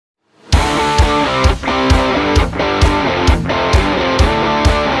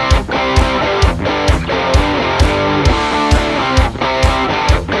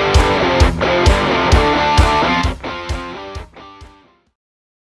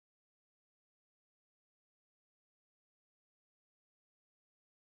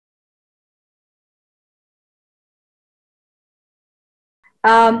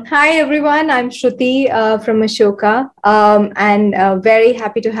Hi, everyone. I'm Shruti from Ashoka, and very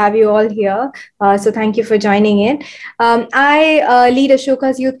happy to have you all here. So thank you for joining in. I lead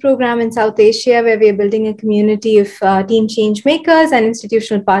Ashoka's youth program in South Asia, where we are building a community of team change makers and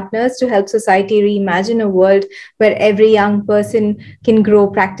institutional partners to help society reimagine a world where every young person can grow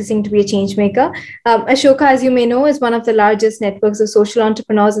practicing to be a change maker. Ashoka, as you may know, is one of the largest networks of social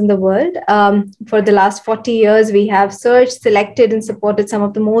entrepreneurs in the world. For the last 40 years, we have searched, selected, and supported some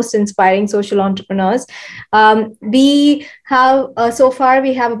of the most inspiring social entrepreneurs. We have so far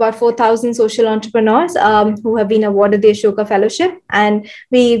we have about 4,000 social entrepreneurs who have been awarded the Ashoka Fellowship, and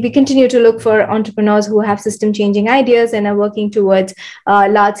we continue to look for entrepreneurs who have system changing ideas and are working towards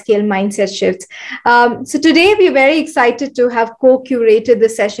large scale mindset shifts. So today we're very excited to have co-curated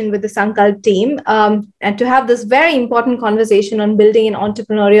this session with the Sankalp team and to have this very important conversation on building an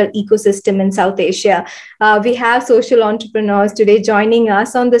entrepreneurial ecosystem in South Asia. We have social entrepreneurs today joining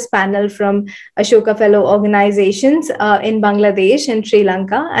us on this panel from Ashoka Fellow organizations in Bangladesh and Sri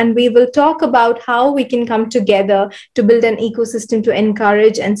Lanka. And we will talk about how we can come together to build an ecosystem to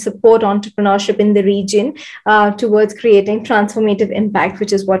encourage and support entrepreneurship in the region towards creating transformative impact,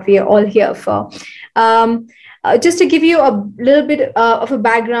 which is what we are all here for. Just to give you a little bit of a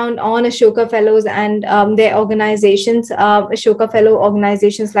background on Ashoka Fellows and their organizations, Ashoka Fellow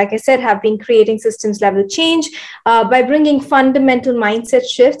organizations, like I said, have been creating systems level change by bringing fundamental mindset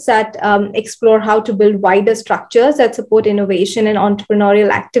shifts that explore how to build wider structures that support innovation and entrepreneurial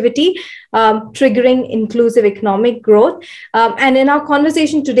activity, triggering inclusive economic growth. And in our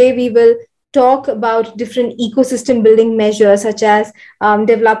conversation today, we will talk about different ecosystem building measures, such as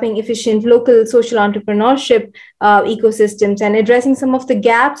developing efficient local social entrepreneurship ecosystems and addressing some of the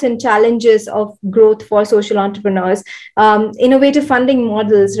gaps and challenges of growth for social entrepreneurs, innovative funding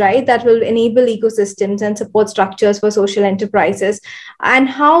models, right, that will enable ecosystems and support structures for social enterprises, and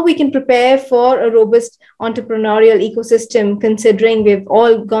how we can prepare for a robust entrepreneurial ecosystem, considering we've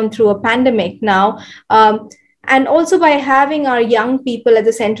all gone through a pandemic now. And also by having our young people at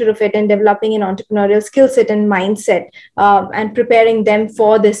the center of it and developing an entrepreneurial skill set and mindset and preparing them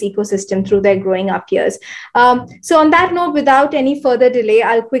for this ecosystem through their growing up years. So on that note, without any further delay,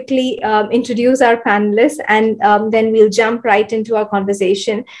 I'll quickly introduce our panelists, and then we'll jump right into our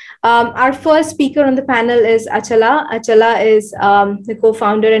conversation. Our first speaker on the panel is Achala. Achala is the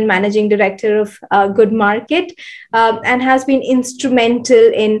co-founder and managing director of Good Market and has been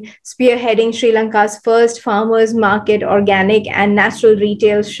instrumental in spearheading Sri Lanka's first farmers market organic and natural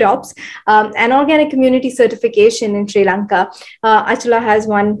retail shops and organic community certification in Sri Lanka. Achala has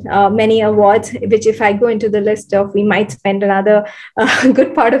won many awards, which if I go into the list of, we might spend another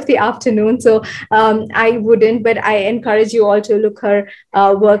good part of the afternoon. So I wouldn't, but I encourage you all to look her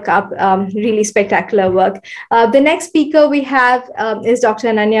work up, really spectacular work. The next speaker we have is Dr.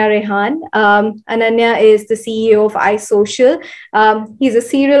 Ananya Rehan. Ananya is the CEO of iSocial. He's a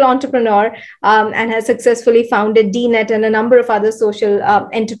serial entrepreneur and has successfully founded DNet and a number of other social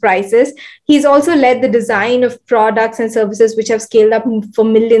enterprises. He's also led the design of products and services which have scaled up for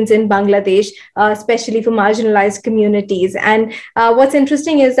millions in Bangladesh, especially for marginalized communities. And what's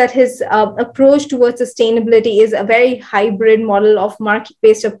interesting is that his approach towards sustainability is a very hybrid model of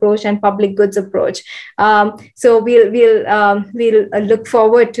market-based approach and public goods approach. So we'll look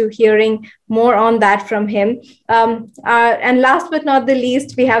forward to hearing more on that from him. And last but not the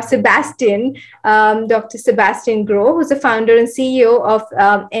least, we have Sebastian, Dr. Sebastian Groh, who's the founder and CEO of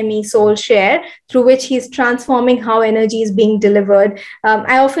ME Soul Share, through which he's transforming how energy is being delivered.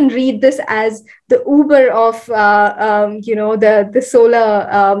 I often read this as the Uber of the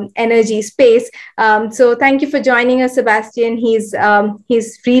solar energy space. So thank you for joining us, Sebastian. He's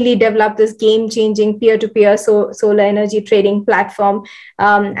really developed this game-changing peer-to-peer solar energy trading platform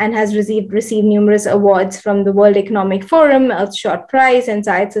and has received numerous awards from the World Economic Forum, Earthshot Prize, and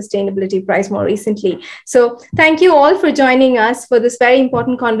Zayed Sustainability Prize more recently. So thank you all for joining us for this very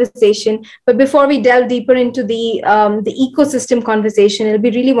important conversation. But before we delve deeper into the ecosystem conversation, it'll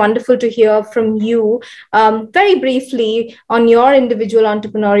be really wonderful to hear from you very briefly on your individual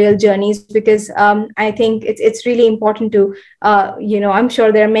entrepreneurial journeys, because I think it's really important to, I'm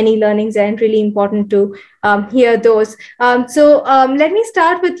sure there are many learnings and really important to hear those. So let me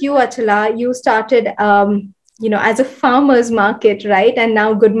start with you, Achala. You started as a farmer's market, right? And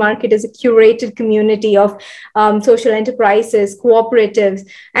now Good Market is a curated community of social enterprises, cooperatives,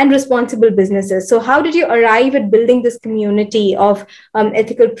 and responsible businesses. So how did you arrive at building this community of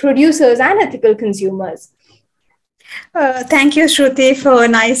ethical producers and ethical consumers? Thank you, Shruti, for a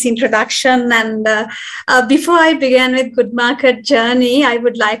nice introduction. And before I begin with Good Market journey, I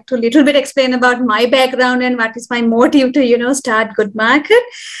would like to little bit explain about my background and what is my motive to, start Good Market.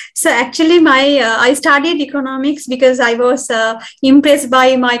 So actually, I studied economics because I was impressed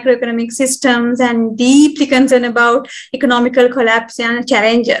by microeconomic systems and deeply concerned about economical collapse and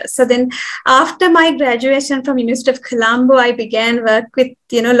challenges. So then, after my graduation from University of Colombo, I began work with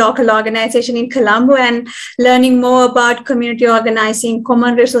local organization in Colombo and learning more about community organizing,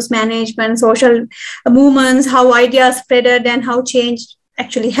 common resource management, social movements, how ideas spreaded, and how change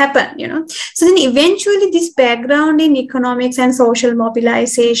actually happened. So then eventually this background in economics and social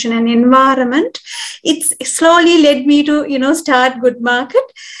mobilization and environment, it's slowly led me to, start Good Market.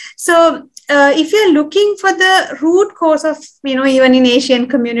 So if you're looking for the root cause of, even in Asian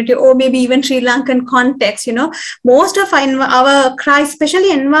community or maybe even Sri Lankan context, most of our crisis,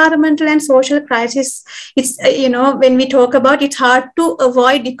 especially environmental and social crisis, it's, when we talk about, it's hard to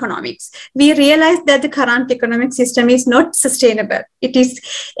avoid economics. We realize that the current economic system is not sustainable. It is,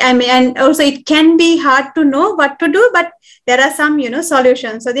 and also it can be hard to know what to do, but there are some,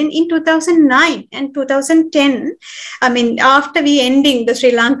 solutions. So then in 2009 and 2010, after we ending the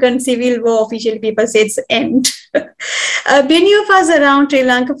Sri Lankan civil war, officially people say it's end. Many of us around Sri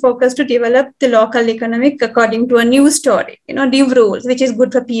Lanka focused to develop the local economic according to a new story, new rules, which is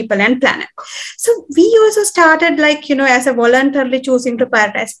good for people and planet. So we also started as a voluntarily choosing to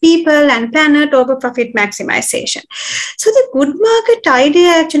prioritize people and planet over profit maximization. So the Good Market idea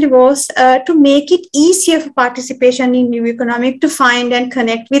actually was to make it easier for participation in new economic to find and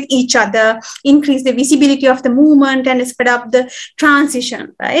connect with each other, increase the visibility of the movement and speed up the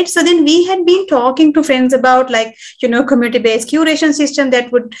transition, right? So then we had been talking to friends about community-based curation system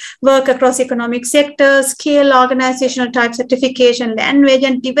that would work across economic sectors, scale, organizational type, certification, language,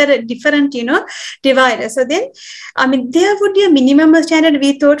 and different dividers. So then, there would be a minimum standard.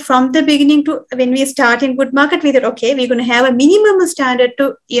 We thought from the beginning to when we start in Good Market, we thought, okay, we're going to have a minimum standard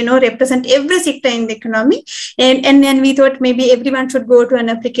to, represent every sector in the economy. And then we thought maybe everyone should go to an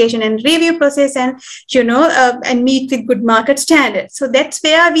application and review process and, and meet with Good Market standards. So that's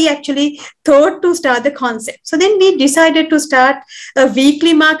where we actually thought to start the concept. So then we decided to start a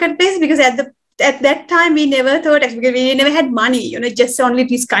weekly marketplace because at that time, we never thought, because we never had money, just only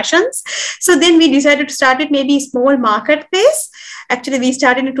discussions. So then we decided to start it maybe small marketplace. Actually, we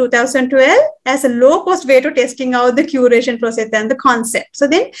started in 2012 as a low-cost way to testing out the curation process and the concept. So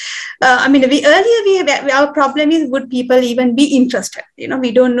then, our problem is, would people even be interested?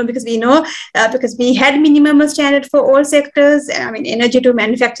 We don't know because because we had minimum standard for all sectors, energy to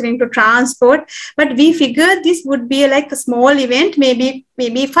manufacturing to transport, but we figured this would be like a small event, maybe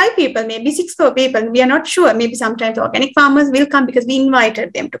 5 people, maybe 6 people. We are not sure. Maybe sometimes organic farmers will come because we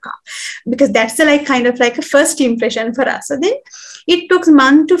invited them to come, because that's kind of like a first impression for us. So then it took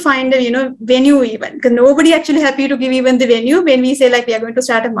months to find a venue even, because nobody actually happy to give even the venue when we say we are going to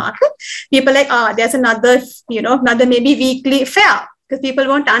start a market. People there's another maybe weekly fair, because people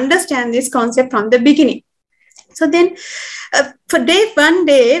won't understand this concept from the beginning. So then for one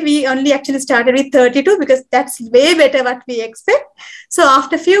day, we only actually started with 32 because that's way better what we expect. So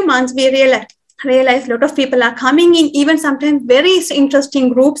after a few months, we realized a lot of people are coming in, even sometimes very interesting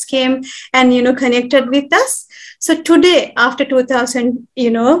groups came and, connected with us. So today, after 2000,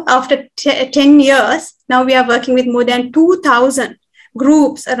 after 10 years, now we are working with more than 2,000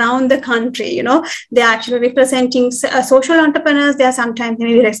 groups around the country. They are actually representing social entrepreneurs. They are sometimes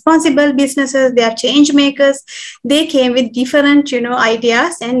maybe responsible businesses. They are change makers. They came with different,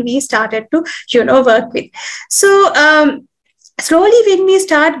 ideas, and we started to, work with. So, slowly, when we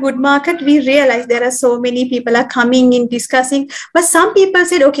start Good Market, we realize there are so many people are coming in discussing, but some people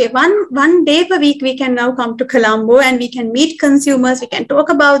said, okay, one day per week, we can now come to Colombo and we can meet consumers. We can talk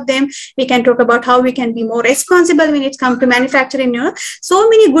about them. We can talk about how we can be more responsible when it comes to manufacturing, so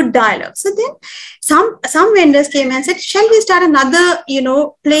many good dialogues. So then some vendors came and said, shall we start another,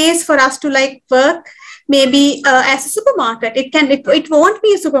 place for us to work? Maybe as a supermarket. It won't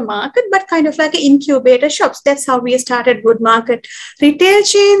be a supermarket, but kind of like an incubator shops. That's how we started Good Market retail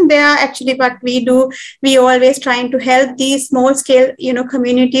chain. They are actually what we do. We always trying to help these small scale,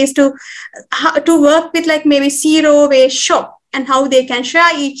 communities to work with maybe zero waste shop. and how they can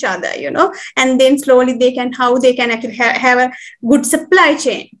share each other, and then slowly how they can actually have a good supply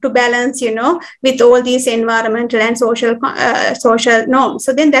chain to balance, with all these environmental and social norms.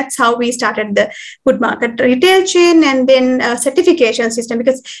 So then that's how we started the Good Market retail chain, and then certification system,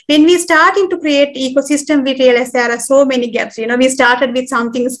 because when we starting to create ecosystem, we realize there are so many gaps. We started with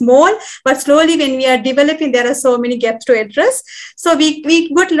something small, but slowly when we are developing, there are so many gaps to address. So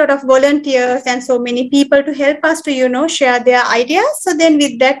we got a lot of volunteers and so many people to help us to, share their ideas. So then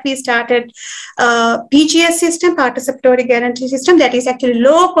with that, we started PGS system, participatory guarantee system, that is actually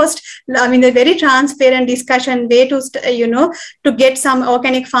low cost, a very transparent discussion way to, to get some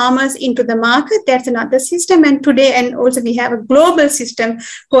organic farmers into the market. That's another system. And today, and also we have a global system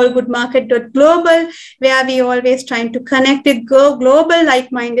called goodmarket.global, where we always trying to connect with global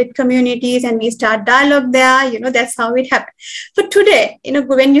like-minded communities, and we start dialogue there. That's how it happened. So today,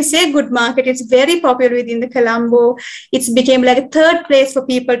 when you say Good Market, it's very popular within the Colombo. It's became like a third place for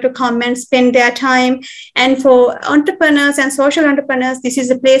people to come and spend their time. And for entrepreneurs and social entrepreneurs, this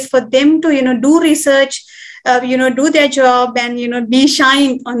is a place for them to, do research, do their job, and, be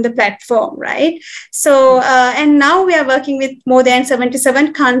shine on the platform, right? So, and now we are working with more than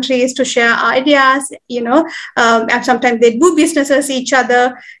 77 countries to share ideas, and sometimes they do businesses each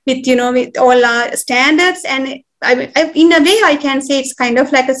other with, with all our standards. And in a way, I can say it's kind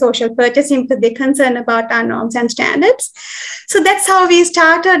of like a social purchasing, because they're concerned about our norms and standards. So that's how we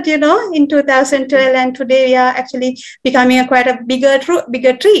started, in 2012. And today we are actually becoming quite a bigger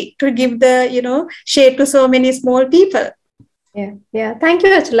tree to give the, shade to so many small people. Yeah. Thank you,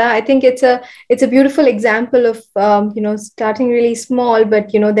 Achula. I think it's a beautiful example of starting really small,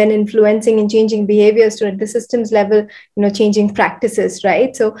 but then influencing and changing behaviors to at the systems level, changing practices,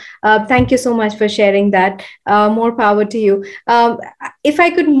 right? So thank you so much for sharing that. More power to you. If I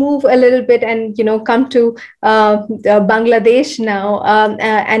could move a little bit and come to Bangladesh now,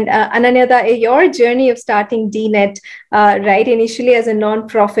 and Ananyada, your journey of starting DNet, right? Initially as a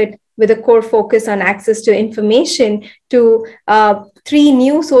non-profit, with a core focus on access to information, to 3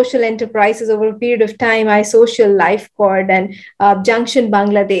 new social enterprises over a period of time, iSocial, LifeCord, and Junction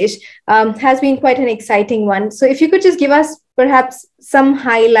Bangladesh, has been quite an exciting one. So if you could just give us perhaps some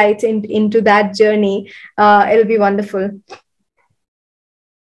highlights into that journey, it'll be wonderful.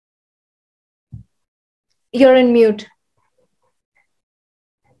 You're on mute.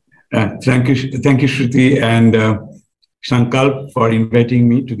 Thank you, Shruti, and Shankal, for inviting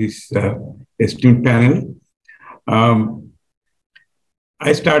me to this esteemed panel.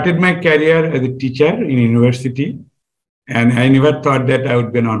 I started my career as a teacher in university, and I never thought that I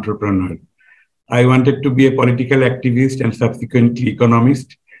would be an entrepreneur. I wanted to be a political activist and subsequently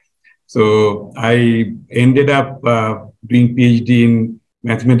economist. So I ended up doing PhD in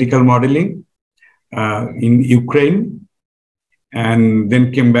mathematical modeling in Ukraine, and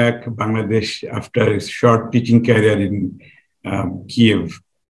then came back to Bangladesh after a short teaching career in Kiev.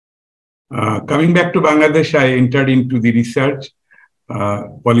 Coming back to Bangladesh, I entered into the research,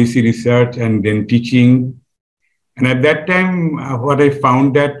 policy research, and then teaching. And at that time, what I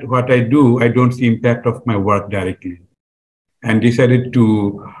found that what I do, I don't see impact of my work directly, and decided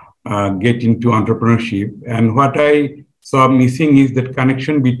to get into entrepreneurship. And what I saw missing is that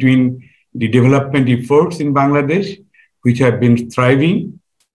connection between the development efforts in Bangladesh, which have been thriving,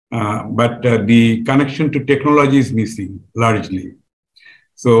 but the connection to technology is missing largely.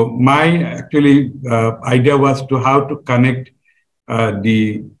 So my actually idea was to how to connect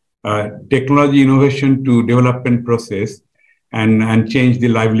the technology innovation to development process and change the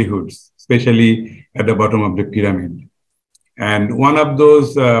livelihoods, especially at the bottom of the pyramid. And one of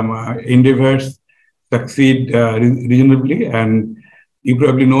those endeavors succeed reasonably. And you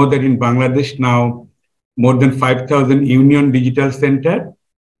probably know that in Bangladesh now, more than 5,000 union digital centers,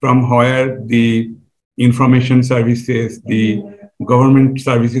 from where the information services, the government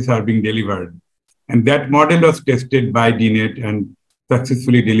services are being delivered. And that model was tested by DNet and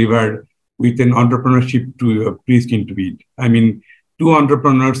successfully delivered with an entrepreneurship twist into it. I mean, 2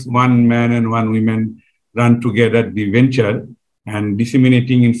 entrepreneurs, 1 man and 1 woman, run together the venture and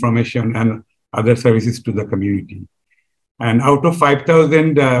disseminating information and other services to the community. And out of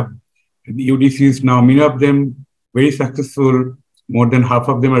 5,000 UDCs now, many of them very successful, more than half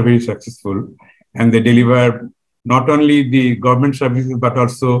of them are very successful, and they deliver not only the government services, but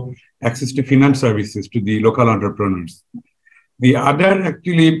also access to finance services to the local entrepreneurs. The other,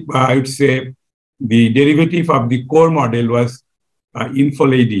 actually, I would say, the derivative of the core model was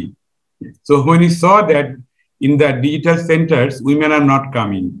InfoLady. So when we saw that in the digital centers, women are not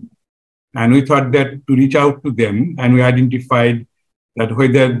coming, and we thought that to reach out to them, and we identified that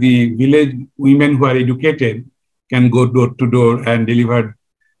whether the village women who are educated can go door to door and deliver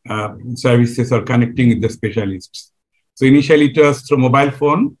services or connecting with the specialists. So initially it was through mobile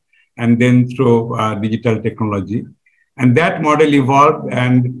phone and then through digital technology. And that model evolved,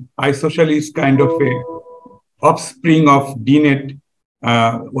 and iSocial is kind of a offspring of DNet,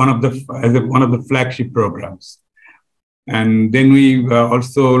 one of the flagship programs. And then we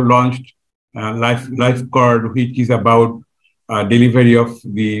also launched LifeCord, which is about delivery of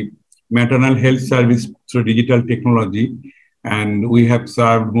the maternal health service through digital technology. And we have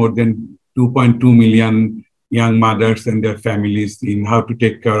served more than 2.2 million young mothers and their families in how to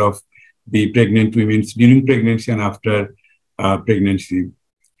take care of the pregnant women during pregnancy and after pregnancy.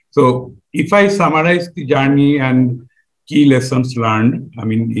 So if I summarize the journey and key lessons learned,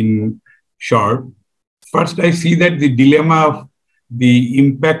 in short, first I see that the dilemma of the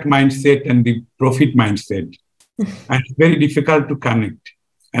impact mindset and the profit mindset, and it's very difficult to connect,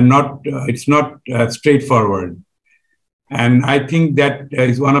 and it's not straightforward. And I think that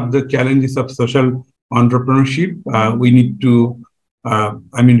is one of the challenges of social entrepreneurship. We need to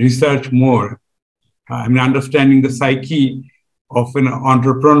research more, understanding the psyche of an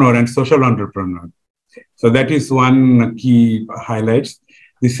entrepreneur and social entrepreneur. So that is one key highlights.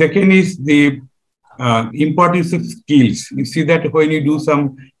 The second is the importance of skills. You see that when you do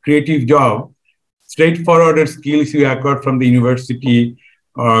some creative job, straightforward skills you acquire from the university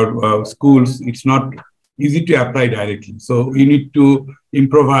or schools, it's not easy to apply directly. So you need to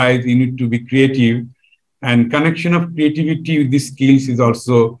improvise, you need to be creative, and connection of creativity with these skills is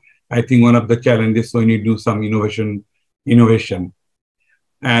also, I think, one of the challenges when you do some innovation.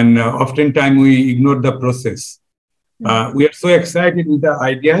 And oftentimes we ignore the process. We are so excited with the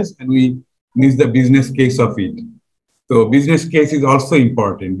ideas and we miss the business case of it. So business case is also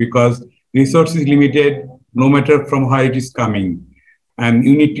important because resource is limited no matter from where it is coming. And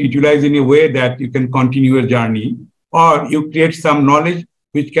you need to utilize in a way that you can continue your journey, or you create some knowledge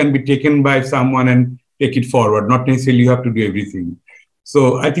which can be taken by someone and take it forward. Not necessarily you have to do everything.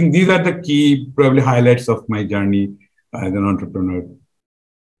 So I think these are the key probably highlights of my journey as an entrepreneur.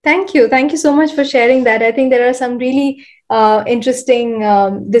 Thank you. Thank you so much for sharing that. I think there are some really interesting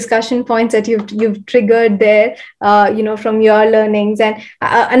discussion points that you've triggered there, from your learnings. And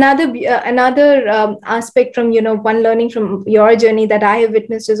another aspect from, one learning from your journey that I have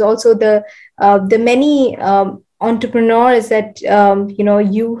witnessed is also the many entrepreneurs that,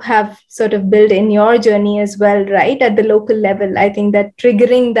 you have sort of built in your journey as well, right? At the local level. I think that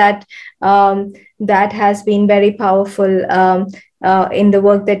triggering that has been very powerful in the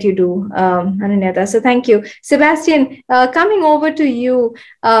work that you do, Ananyata. So thank you. Sebastian, coming over to you,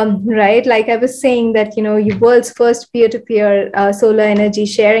 right? Like I was saying that, your world's first peer-to-peer solar energy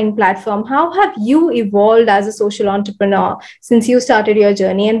sharing platform. How have you evolved as a social entrepreneur since you started your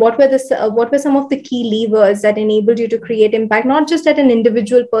journey? And what were some of the key levers that enabled you to create impact, not just at an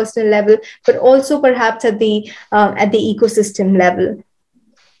individual personal level, but also perhaps at the ecosystem level?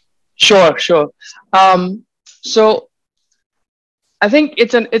 Sure. So I think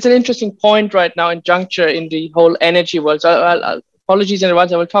it's an interesting point right now in juncture in the whole energy world. So apologies in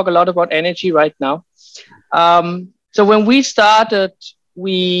advance. I will talk a lot about energy right now. So when we started,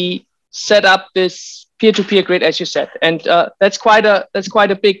 we set up this peer-to-peer grid, as you said, and that's quite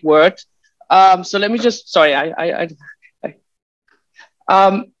a big word. So let me just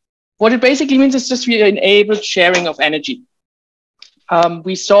what it basically means is just we enabled sharing of energy.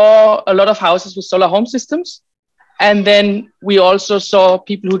 We saw a lot of houses with solar home systems. And then we also saw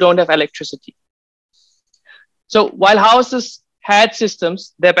people who don't have electricity. So while houses had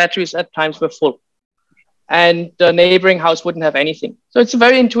systems, their batteries at times were full. And the neighboring house wouldn't have anything. So it's a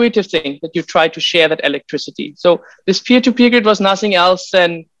very intuitive thing that you try to share that electricity. So this peer-to-peer grid was nothing else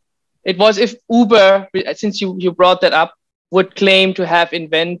than, it was if Uber, since you brought that up, would claim to have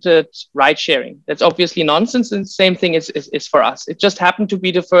invented ride sharing. That's obviously nonsense, and the same thing is for us. It just happened to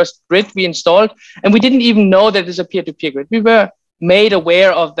be the first grid we installed, and we didn't even know that it's a peer-to-peer grid. We were made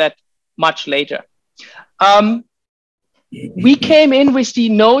aware of that much later. We came in with the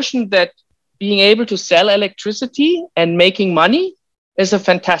notion that being able to sell electricity and making money is a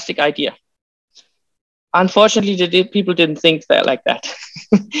fantastic idea. Unfortunately, the people didn't think that like that.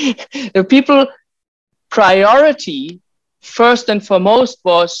 The people priority first and foremost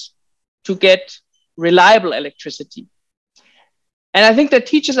was to get reliable electricity. And I think that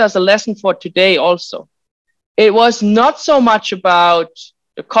teaches us a lesson for today also. It was not so much about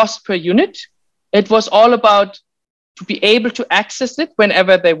the cost per unit. It was all about to be able to access it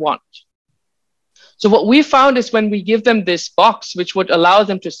whenever they want. So what we found is when we give them this box, which would allow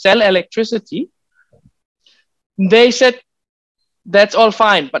them to sell electricity, they said, that's all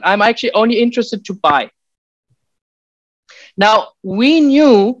fine, but I'm actually only interested to buy. Now, we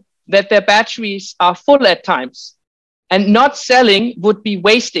knew that their batteries are full at times, and not selling would be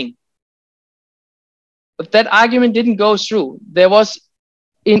wasting. But that argument didn't go through. There was,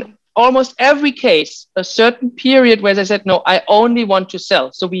 in almost every case, a certain period where they said, no, I only want to sell.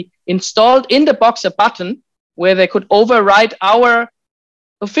 So we installed in the box a button where they could override our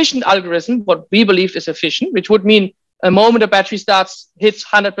efficient algorithm, what we believe is efficient, which would mean a moment the battery hits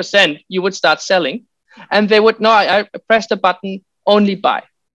 100%, you would start selling. And they would, no, I press the button, only buy.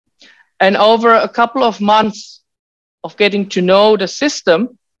 And over a couple of months of getting to know the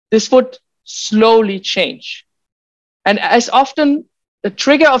system, this would slowly change. And as often, the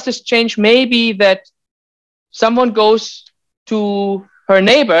trigger of this change may be that someone goes to her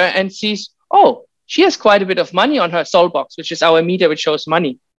neighbor and sees, oh, she has quite a bit of money on her Soulbox, which is our meter which shows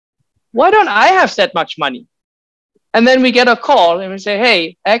money. Why don't I have that much money? And then we get a call and we say,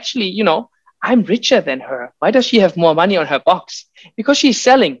 hey, actually, you know, I'm richer than her. Why does she have more money on her box? Because she's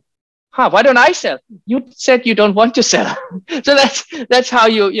selling. Why don't I sell? You said you don't want to sell. So that's how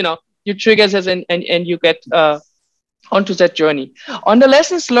you trigger this and you get onto that journey. On the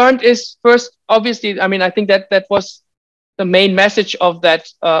lessons learned is first, obviously, I mean, I think that was the main message of that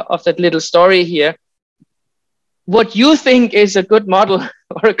little story here. What you think is a good model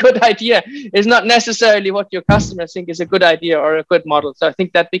or a good idea is not necessarily what your customers think is a good idea or a good model. So I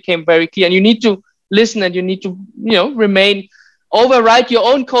think that became very clear. And you need to listen and you need to, overwrite your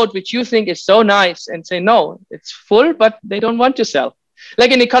own code, which you think is so nice, and say, no, it's full, but they don't want to sell.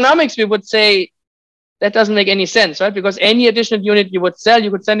 Like in economics, we would say that doesn't make any sense, right? Because any additional unit you would sell,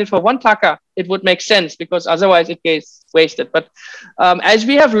 you could send it for 1 taka. It would make sense because otherwise it gets wasted. But as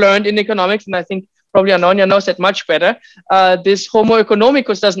we have learned in economics, and I think probably Ananya knows that much better, this homo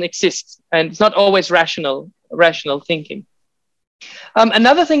economicus doesn't exist, and it's not always rational thinking.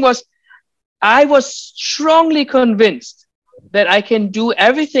 Another thing was, I was strongly convinced that I can do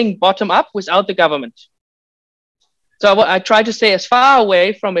everything bottom up without the government. So I try to stay as far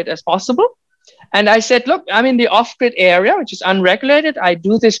away from it as possible. And I said, look, I'm in the off-grid area, which is unregulated. I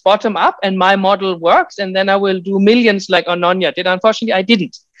do this bottom up and my model works. And then I will do millions like Ananya did. Unfortunately, I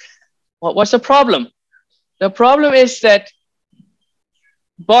didn't. What was the problem? The problem is that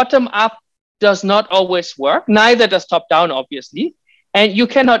bottom up does not always work. Neither does top down, obviously. And you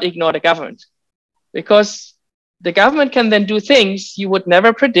cannot ignore the government, because the government can then do things you would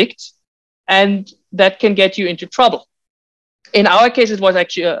never predict, and that can get you into trouble. In our case, it was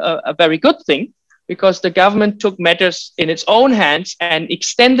actually a very good thing, because the government took matters in its own hands and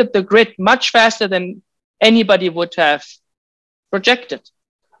extended the grid much faster than anybody would have projected.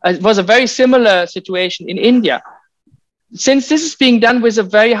 It was a very similar situation in India. Since this is being done with a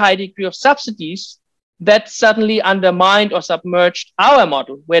very high degree of subsidies, that suddenly undermined or submerged our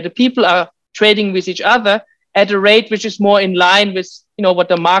model, where the people are trading with each other at a rate which is more in line with what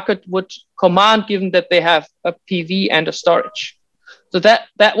the market would command, given that they have a PV and a storage. So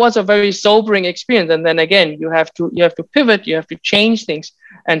that was a very sobering experience. And then again, you have to pivot, you have to change things.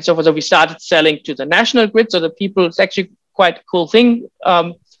 And so we started selling to the national grid. So the people, it's actually quite a cool thing.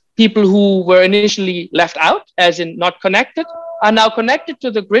 People who were initially left out, as in not connected, are now connected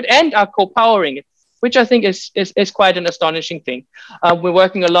to the grid and are co-powering it, which I think is quite an astonishing thing. We're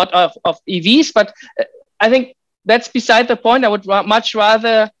working a lot of EVs, but I think that's beside the point. I would much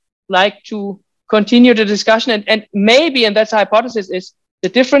rather like to continue the discussion. And maybe, and that's a hypothesis, is the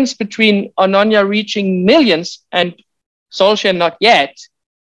difference between Ananya reaching millions and SoulShare not yet,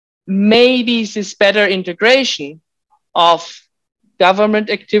 maybe this better integration of government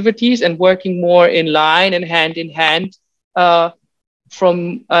activities and working more in line and hand in hand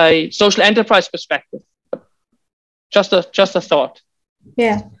from a social enterprise perspective. Just a thought.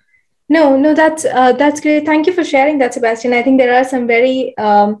 Yeah. No, that's great. Thank you for sharing that, Sebastian. I think there are some very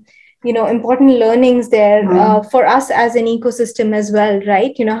important learnings there for us as an ecosystem as well,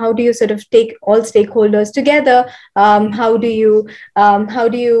 right? How do you sort of take all stakeholders together? How do you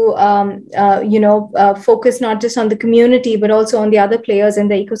focus not just on the community but also on the other players in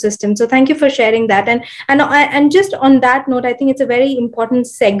the ecosystem? So thank you for sharing that. And just on that note, I think it's a very important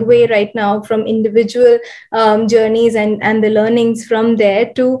segue right now from individual journeys and the learnings from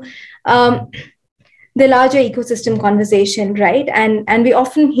there to the larger ecosystem conversation, right? And we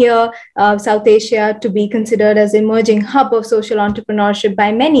often hear South Asia to be considered as emerging hub of social entrepreneurship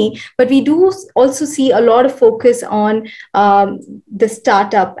by many, but we do also see a lot of focus on the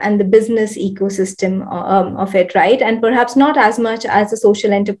startup and the business ecosystem of it, right? And perhaps not as much as the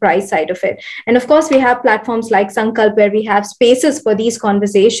social enterprise side of it. And of course, we have platforms like Sankalp where we have spaces for these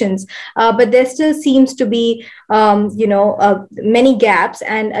conversations, but there still seems to be many gaps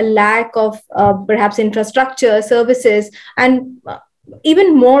and a lack of perhaps infrastructure, services, and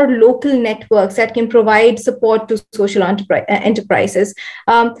even more local networks that can provide support to social enterprises.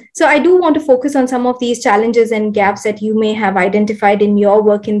 So I do want to focus on some of these challenges and gaps that you may have identified in your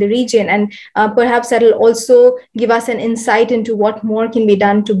work in the region, and perhaps that will also give us an insight into what more can be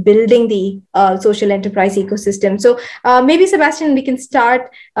done to building the social enterprise ecosystem. So maybe, Sebastian, we can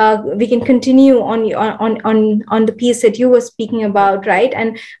start, we can continue on the piece that you were speaking about, right?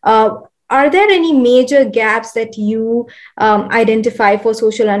 And are there any major gaps that you identify for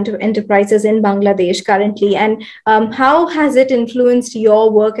social enterprises in Bangladesh currently? And how has it influenced your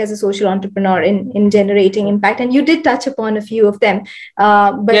work as a social entrepreneur in generating impact? And you did touch upon a few of them,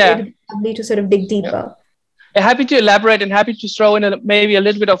 but it would be lovely to sort of dig deeper. Yeah, happy to elaborate and happy to throw in maybe a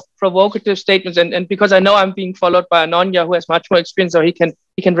little bit of provocative statements. And because I know I'm being followed by Ananya, who has much more experience, so he can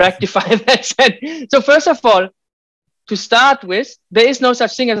rectify that. So first of all, to start with, there is no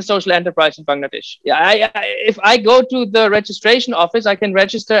such thing as a social enterprise in Bangladesh. If I go to the registration office, I can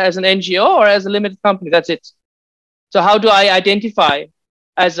register as an NGO or as a limited company. That's it. So how do I identify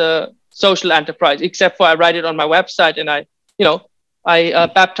as a social enterprise? Except for I write it on my website and I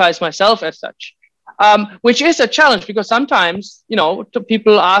baptize myself as such, which is a challenge because sometimes,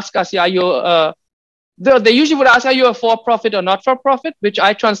 people ask us, are you they usually would ask, are you a for-profit or not for-profit, which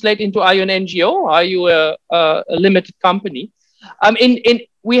I translate into, are you an NGO? Are you a limited company?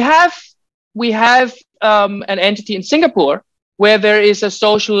 We have an entity in Singapore where there is a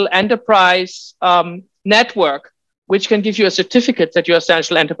social enterprise network, which can give you a certificate that you're a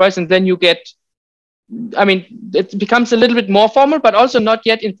social enterprise. And then you get, it becomes a little bit more formal, but also not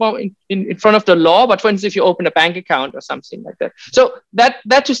yet in front of the law. But for instance, if you open a bank account or something like that. So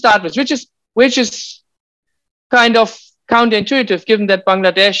that to start with, which is kind of counterintuitive, given that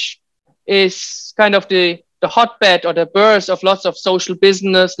Bangladesh is kind of the hotbed or the birth of lots of social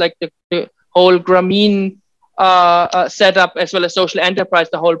business, like the whole Grameen setup, as well as social enterprise,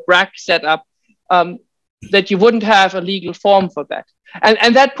 the whole BRAC setup, that you wouldn't have a legal form for that.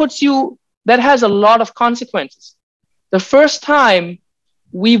 And that has a lot of consequences. The first time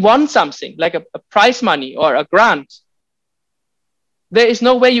we won something, like a prize money or a grant, there is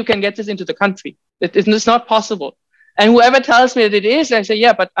no way you can get this into the country. It's not possible. And whoever tells me that it is, I say,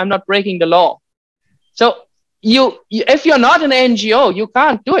 yeah, but I'm not breaking the law. So if you're not an NGO, you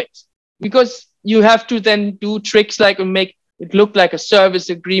can't do it because you have to then do tricks like make it look like a service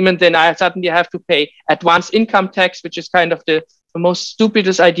agreement. Then I suddenly have to pay advance income tax, which is kind of the most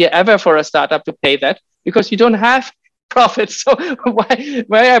stupidest idea ever for a startup to pay that because you don't have profits. So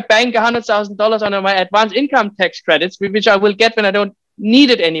why I bank $100,000 on my advance income tax credits, which I will get when I don't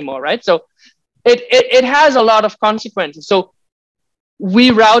need it anymore, right? So it has a lot of consequences. So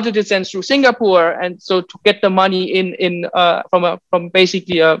we routed it then through Singapore, and so to get the money from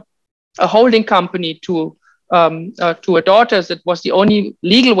basically a holding company to a daughter, that was the only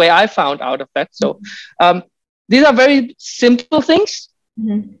legal way I found out of that. So these are very simple things,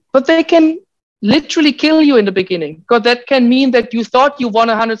 but they can literally kill you in the beginning, because that can mean that you thought you won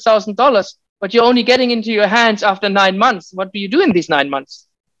 $100,000, but you're only getting into your hands after 9 months. What do you do in these 9 months?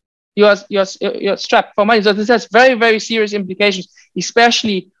 You're strapped for money. So this has very, very serious implications,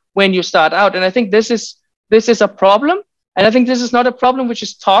 especially when you start out. And I think this is a problem. And I think this is not a problem which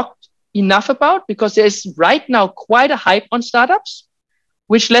is talked enough about, because there's right now quite a hype on startups,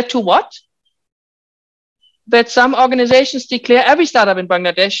 which led to what? That some organizations declare every startup in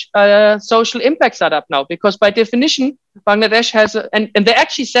Bangladesh a social impact startup now, because by definition, Bangladesh has, and they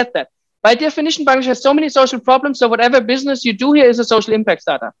actually said that, by definition, Bangladesh has so many social problems, so whatever business you do here is a social impact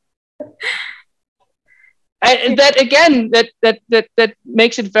startup. And that again, that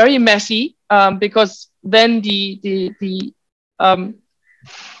makes it very messy, because then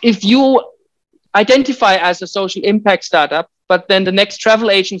if you identify as a social impact startup, but then the next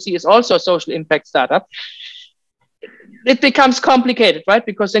travel agency is also a social impact startup, it becomes complicated, right?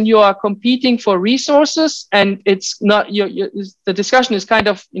 Because then you are competing for resources, and it's not the discussion is kind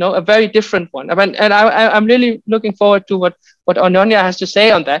of a very different one. And I'm really looking forward to what Ananya has to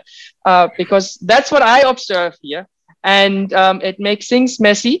say on that, because that's what I observe here, and it makes things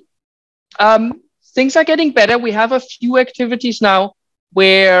messy. Things are getting better. We have a few activities now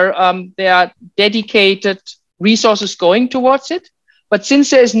where there are dedicated resources going towards it, but since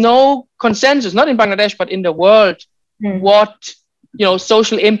there is no consensus, not in Bangladesh but in the world, what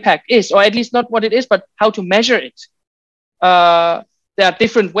social impact is, or at least not what it is, but how to measure it. There are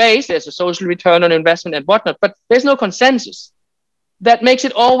different ways. There's a social return on investment and whatnot, but there's no consensus. That makes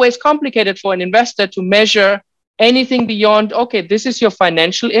it always complicated for an investor to measure anything beyond, okay, this is your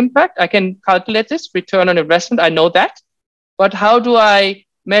financial impact. I can calculate this return on investment. I know that. But how do I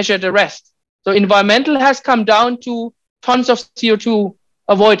measure the rest? So environmental has come down to tons of CO2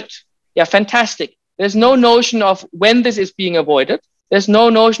 avoided. Yeah, fantastic. There's no notion of when this is being avoided. There's no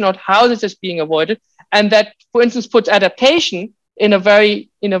notion of how this is being avoided. And that, for instance, puts adaptation in a very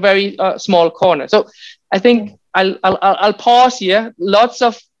small corner. So I think I'll pause here. Lots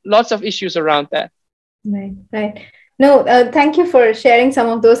of issues around that. Right. No, thank you for sharing some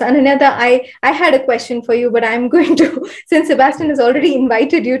of those. Ananyata, I had a question for you, but I'm going to, since Sebastian has already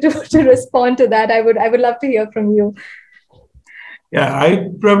invited you to respond to that, I would love to hear from you. Yeah,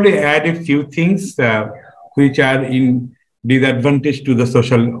 I'd probably add a few things which are in disadvantage to the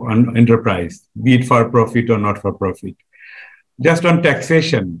social enterprise, be it for profit or not for profit. Just on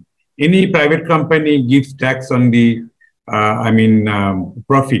taxation, any private company gives tax on the,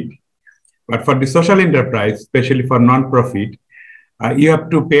 profit. But for the social enterprise, especially for non-profit, you have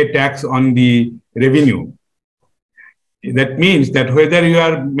to pay tax on the revenue. That means that whether you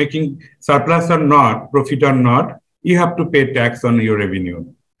are making surplus or not, profit or not, you have to pay tax on your revenue.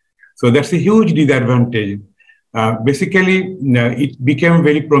 So that's a huge disadvantage. Basically, it became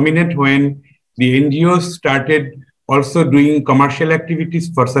very prominent when the NGOs started also doing commercial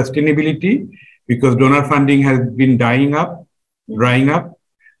activities for sustainability, because donor funding has been drying up.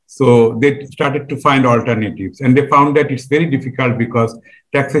 So they started to find alternatives, and they found that it's very difficult because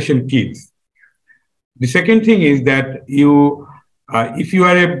taxation kills. The second thing is that if you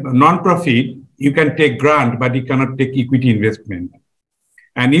are a non-profit, you can take grant, but you cannot take equity investment.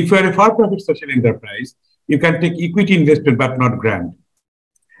 And if you are a for-profit social enterprise, you can take equity investment, but not grant.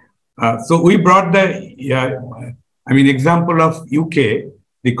 So we brought the example of UK,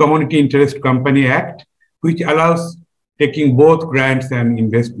 the Community Interest Company Act, which allows taking both grants and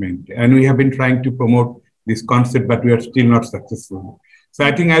investment. And we have been trying to promote this concept, but we are still not successful. So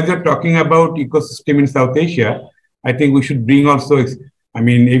I think as we're talking about ecosystem in South Asia, I think we should bring also,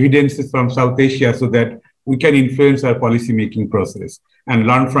 evidences from South Asia so that we can influence our policy making process and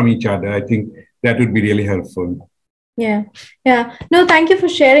learn from each other. I think that would be really helpful. Yeah. No, thank you for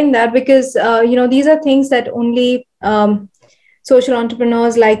sharing that, because, these are things that only social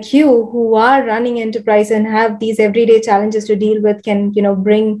entrepreneurs like you who are running enterprise and have these everyday challenges to deal with can,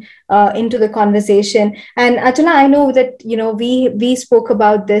 bring into the conversation. And Atula, I know that, we spoke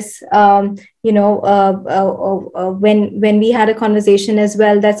about this, when we had a conversation as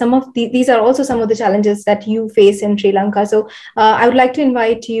well, that some of these are also some of the challenges that you face in Sri Lanka. So I would like to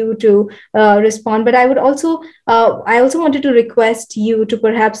invite you to respond, but I also wanted to request you to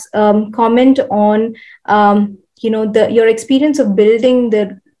perhaps comment on your experience of building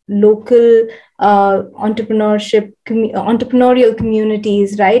the local entrepreneurial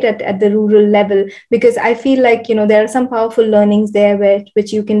communities, right, at the rural level, because I feel like, there are some powerful learnings there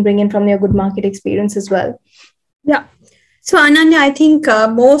which you can bring in from your good market experience as well. Yeah. So Ananya, I think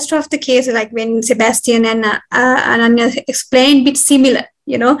most of the cases, like when Sebastian and Ananya explained, bit similar.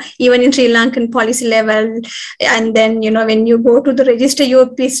 Even in Sri Lankan policy level, and then, when you go to the register your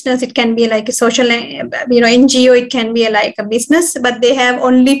business, it can be like a social, NGO, it can be like a business, but they have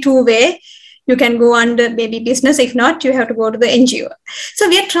only two ways. You can go under maybe business. If not, you have to go to the NGO. So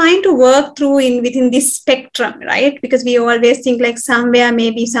we are trying to work through within this spectrum, right? Because we always think like somewhere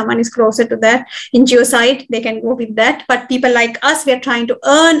maybe someone is closer to that NGO side, they can go with that. But people like us, we are trying to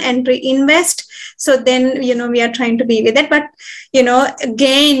earn and reinvest. So then, we are trying to be with it. But,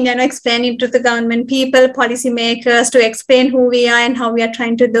 again, explaining to the government people, policymakers, to explain who we are and how we are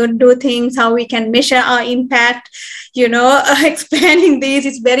trying to do things, how we can measure our impact, explaining these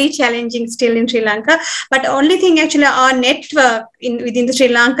is very challenging still in Sri Lanka. But the only thing, actually, our network within the Sri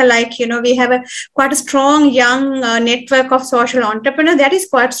Lanka, we have quite a strong young network of social entrepreneurs. That is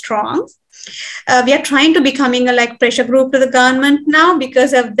quite strong. We are trying to becoming a pressure group to the government now.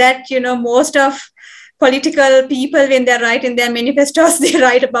 Because of that, most of political people, when they write in their manifestos, they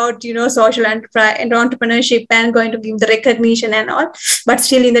write about, social entrepreneurship and going to give the recognition and all, but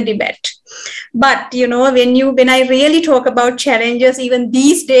still in the debate. But, when I really talk about challenges, even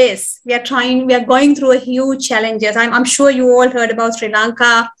these days, we are going through a huge challenges. I'm sure you all heard about Sri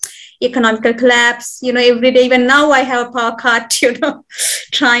Lanka, economical collapse, every day. Even now I have a power cut,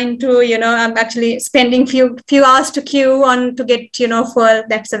 trying to, I'm actually spending few hours to queue on to get, fuel.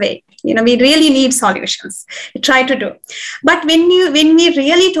 That's the way, we really need solutions. We try to do. But when we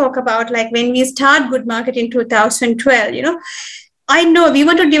really talk about when we start Good Market in 2012, I know we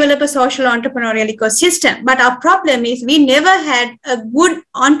want to develop a social entrepreneurial ecosystem, but our problem is we never had a good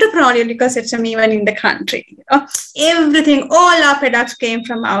entrepreneurial ecosystem even in the country. Everything, all our products came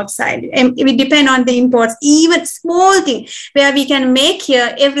from outside. And we depend on the imports, even small thing where we can make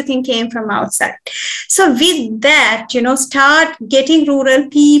here, everything came from outside. So with that, start getting rural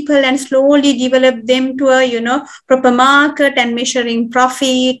people and slowly develop them to a, proper market and measuring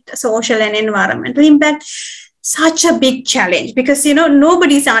profit, social and environmental impact. Such a big challenge because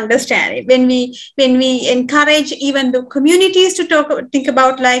nobody's understanding when we encourage even the communities to think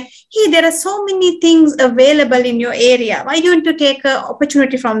about like, hey, there are so many things available in your area, why don't you take an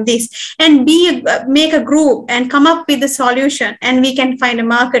opportunity from this and make a group and come up with a solution and we can find a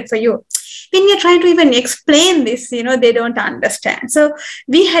market for you. When you're trying to even explain this, they don't understand. So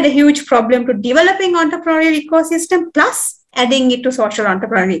we had a huge problem to developing entrepreneurial ecosystem plus adding it to social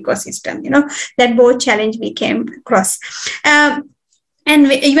entrepreneurial ecosystem, that both challenge we came across. And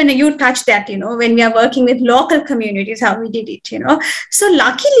even you touched that, when we are working with local communities, how we did it, So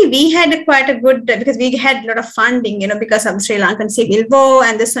luckily we had quite a good, because we had a lot of funding, because of Sri Lankan civil war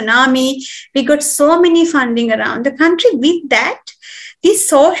and the tsunami, we got so many funding around the country. With that, these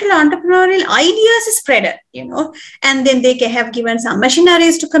social entrepreneurial ideas is spread, and then they have given some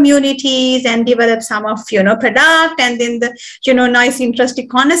machineries to communities and develop some of, product, and then the, nice, interesting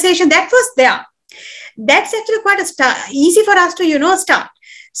conversation that was there. That's actually quite easy for us to, start.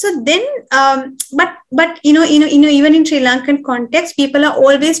 So then, but even in Sri Lankan context, people are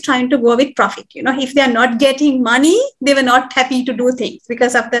always trying to go with profit. If they are not getting money, they were not happy to do things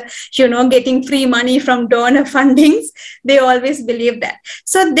because of the, getting free money from donor fundings. They always believe that.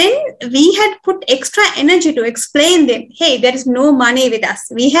 So then we had put extra energy to explain them, hey, there is no money with us.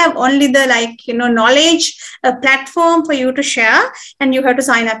 We have only the knowledge, a platform for you to share, and you have to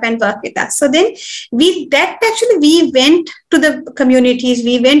sign up and work with us. So then with that, actually, we went to the communities,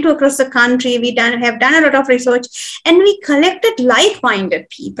 we went to across the country, have done a lot of research, and we collected like-minded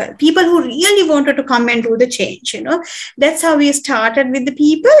people who really wanted to come and do the change. That's how we started with the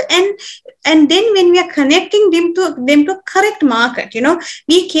people, and then when we are connecting them to correct market,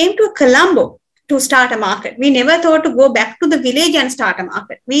 we came to Colombo to start a market. We never thought to go back to the village and start a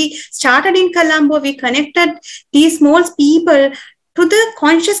market. We started in Colombo. We connected these small people to the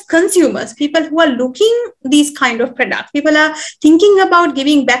conscious consumers, people who are looking these kind of products. People are thinking about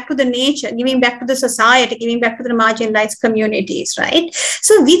giving back to the nature, giving back to the society, giving back to the marginalized communities, right?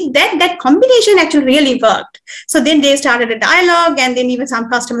 So with that combination actually really worked. So then they started a dialogue, and then even some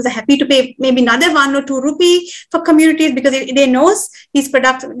customers are happy to pay maybe another 1 or 2 rupee for communities because they knows these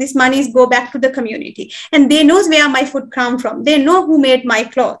products, these monies go back to the community, and they knows where my food come from. They know who made my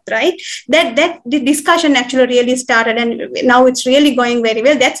cloth, right? That the discussion actually really started, and now it's really going very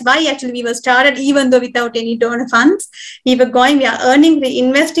well. That's why actually we were started, even though without any donor funds, we are earning,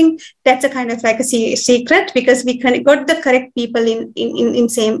 reinvesting. That's a kind of like a secret because we got the correct people in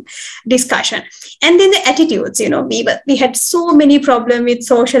same discussion. And then the attitudes, we had so many problems with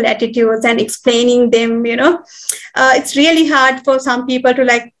social attitudes and explaining them, it's really hard for some people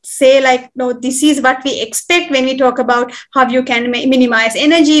to say no, this is what we expect when we talk about how you can minimize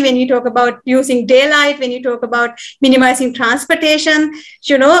energy, when you talk about using daylight, when you talk about minimizing transportation,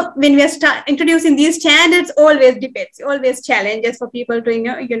 when we start introducing these standards, always debates, always challenges for people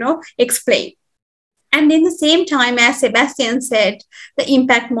to, explain. And in the same time, as Sebastian said, the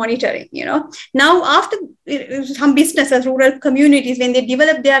impact monitoring, Now, after some businesses, rural communities, when they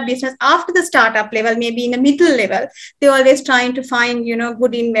develop their business after the startup level, maybe in the middle level, they're always trying to find,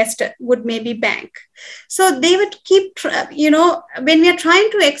 good investor, good maybe bank. So they would keep, when we are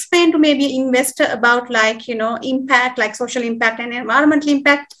trying to explain to maybe investor about impact, like social impact and environmental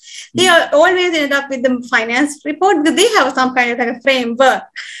impact, they are always end up with the finance report because they have some kind of a framework.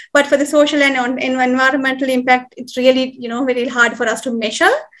 But for the social and environmental impact, it's really, very hard for us to measure.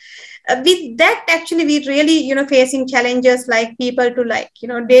 With that, actually, we really, facing challenges like people to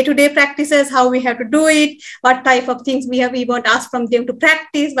day-to-day practices, how we have to do it, what type of things we want to ask from them to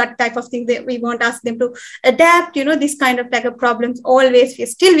practice, what type of things that we want to ask them to adapt, this kind of problems always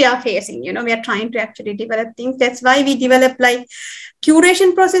we are facing, we are trying to actually develop things. That's why we develop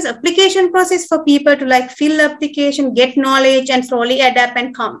curation process, application process for people to fill application, get knowledge and slowly adapt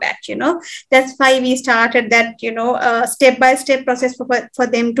and come back, That's why we started that, step-by-step process for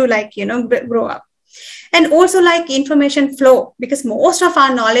them to grow up. And also information flow, because most of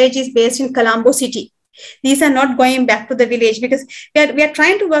our knowledge is based in Colombo city. These are not going back to the village because we are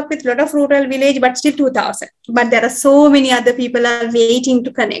trying to work with a lot of rural village, but still 2,000. But there are so many other people are waiting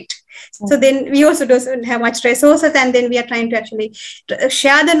to connect. So then we also don't have much resources, and then we are trying to actually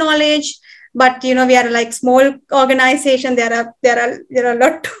share the knowledge, but we are like small organization. There are a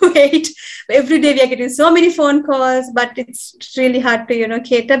lot to wait. Every day we are getting so many phone calls, but it's really hard to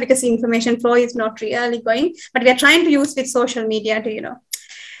cater because information flow is not really going. But we are trying to use with social media to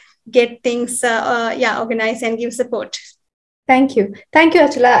get things organized and give support. Thank you,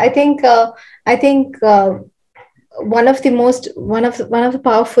 Achula. I think one of the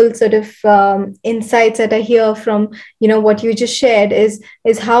powerful sort of insights that I hear from what you just shared is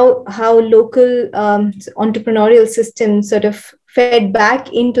how local entrepreneurial systems sort of fed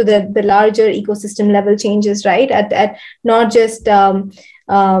back into the larger ecosystem level changes, right? At not just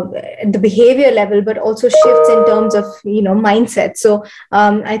the behavior level, but also shifts in terms of mindset. So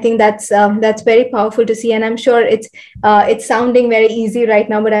I think that's very powerful to see, and I'm sure it's sounding very easy right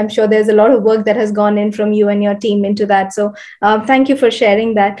now, but I'm sure there's a lot of work that has gone in from you and your team into that. So thank you for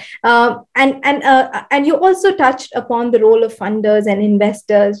sharing that. And you also touched upon the role of funders and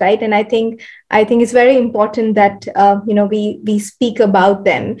investors, right? And I think it's very important that we speak about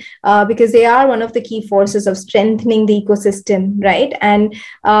them because they are one of the key forces of strengthening the ecosystem, right? And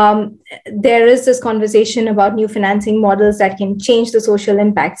there is this conversation about new financing models that can change the social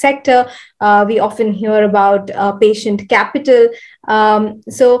impact sector. We often hear about patient capital.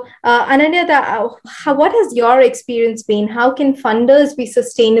 So Ananya, what has your experience been? How can funders be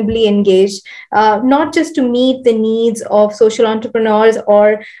sustainably engaged, not just to meet the needs of social entrepreneurs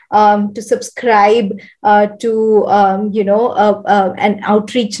or to subscribe to an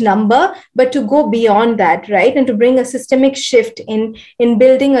outreach number, but to go beyond that, right? And to bring a systemic shift in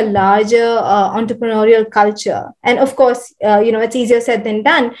building a larger entrepreneurial culture. And of course, it's easier said than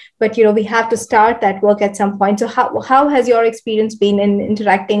done, but we have to start that work at some point. So how has your experience been in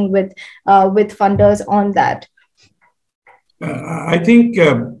interacting with funders on that? I think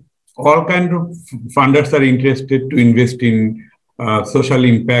all kinds of funders are interested to invest in social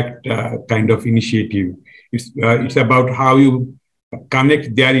impact kind of initiative. It's about how you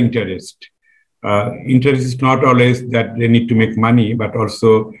connect their interest. Interest is not always that they need to make money, but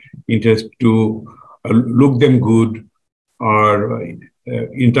also interest to look them good, or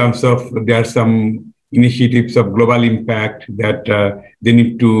in terms of there are some initiatives of global impact that they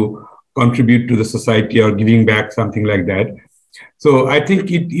need to contribute to the society or giving back, something like that. So I think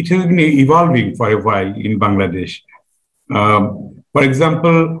it has been evolving for a while in Bangladesh. For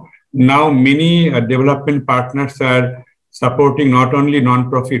example, now many development partners are supporting not only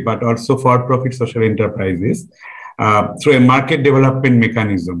non-profit but also for-profit social enterprises through a market development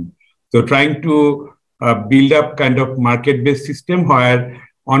mechanism. So trying to build up kind of market-based system where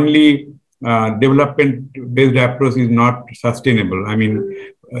only development-based approach is not sustainable. I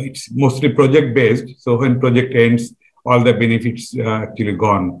mean, it's mostly project-based. So when project ends, all the benefits are actually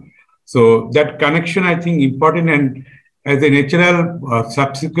gone. So that connection, I think, important, and as a natural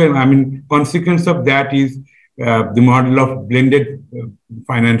consequence of that is the model of blended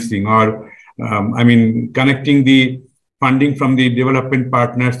financing, or connecting the funding from the development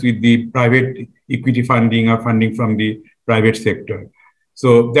partners with the private equity funding or funding from the private sector.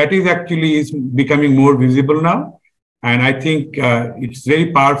 So that is becoming more visible now. And I think it's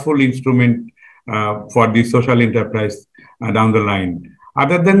very powerful instrument for the social enterprise down the line.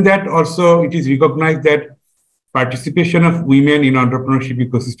 Other than that, also it is recognized that participation of women in entrepreneurship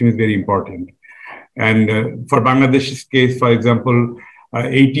ecosystem is very important. And for Bangladesh's case, for example,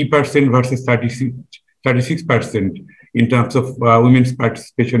 80% versus 36% in terms of women's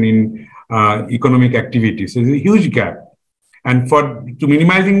participation in economic activities. So there's a huge gap. And to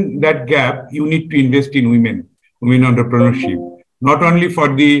minimizing that gap, you need to invest in women entrepreneurship, not only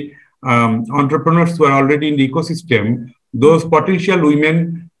for the entrepreneurs who are already in the ecosystem, those potential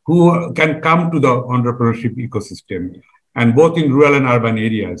women who can come to the entrepreneurship ecosystem, and both in rural and urban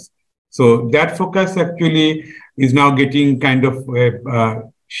areas. So that focus actually is now getting kind of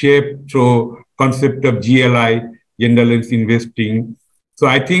shape through concept of GLI, genderless investing. So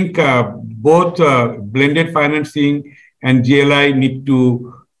I think both blended financing and GLI need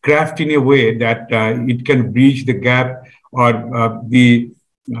to craft in a way that it can bridge the gap or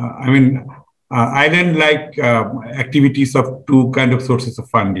island-like activities of two kind of sources of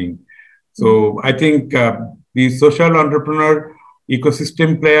funding. So I think the social entrepreneur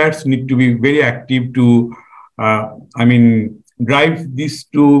ecosystem players need to be very active to, drive these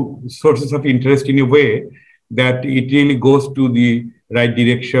two sources of interest in a way that it really goes to the right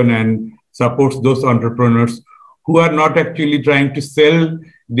direction and supports those entrepreneurs who are not actually trying to sell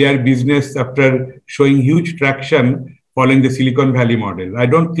their business after showing huge traction following the Silicon Valley model. I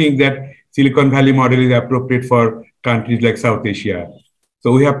don't think that Silicon Valley model is appropriate for countries like South Asia.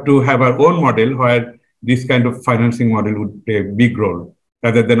 So we have to have our own model where this kind of financing model would play a big role.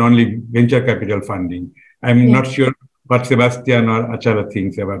 rather than only venture capital funding. I'm not sure what Sebastian or Achala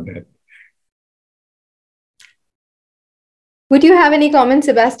thinks about that. Would you have any comments,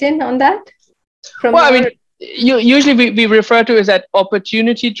 Sebastian, on that? I mean, usually we refer to it as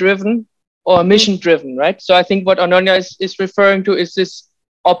opportunity-driven or mission-driven, right? So I think what Ananya is referring to is this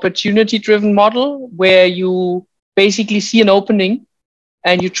opportunity-driven model where you basically see an opening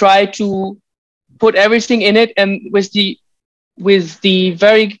and you try to put everything in it, and with the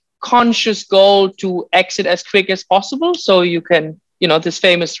very conscious goal to exit as quick as possible, so you can, this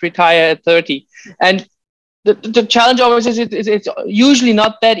famous retire at 30. And the challenge always is it's usually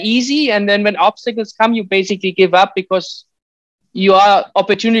not that easy. And then when obstacles come, you basically give up because you are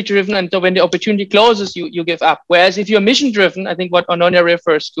opportunity driven. And so when the opportunity closes, you give up. Whereas if you're mission driven, I think what Ananya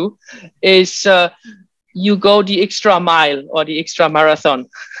refers to is you go the extra mile or the extra marathon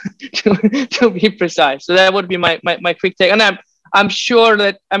to be precise. So that would be my quick take. And I'm sure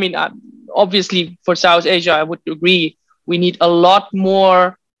that, obviously for South Asia, I would agree, we need a lot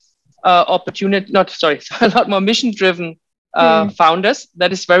more a lot more mission-driven founders.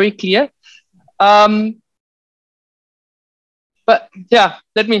 That is very clear. But yeah,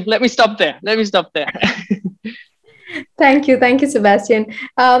 let me stop there. Thank you, Sebastian.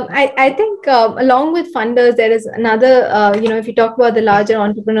 I think along with funders, there is another, if you talk about the larger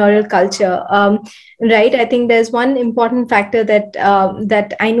entrepreneurial culture, right? I think there's one important factor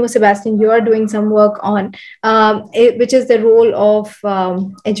that I know, Sebastian, you are doing some work on, which is the role of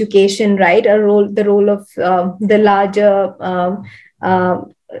education, right? The role of the larger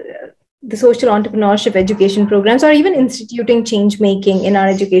the social entrepreneurship education programs, or even instituting change making in our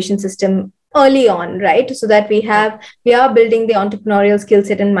education system early on, right? So that we are building the entrepreneurial skill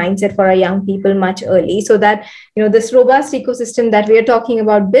set and mindset for our young people much early, so that, this robust ecosystem that we are talking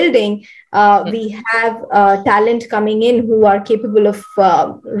about building, we have talent coming in who are capable of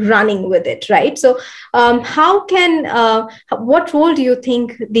running with it, right? So what role do you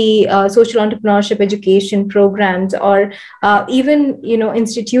think the social entrepreneurship education programs, or even,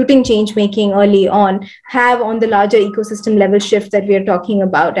 instituting change making early on, have on the larger ecosystem level shift that we are talking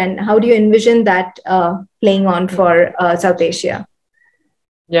about? And how do you envision that playing on for South Asia?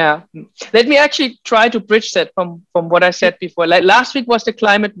 Yeah, let me actually try to bridge that from what I said before. Like last week was the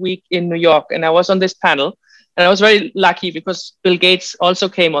climate week in New York, and I was on this panel, and I was very lucky because Bill Gates also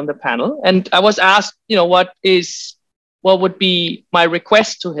came on the panel, and I was asked, what would be my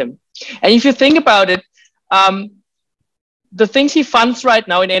request to him? And if you think about it, the things he funds right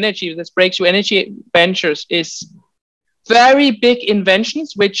now in energy, this breakthrough energy ventures, is very big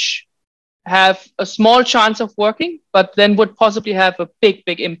inventions which have a small chance of working, but then would possibly have a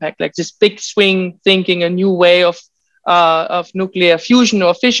big impact, like this big swing thinking, a new way of nuclear fusion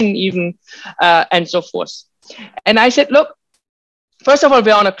or fission even, and so forth. And I said, look, first of all,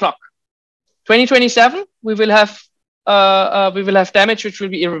 we're on a clock. 2027, we will have damage which will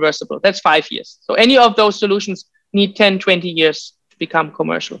be irreversible. That's 5 years. So any of those solutions need 10, 20 years to become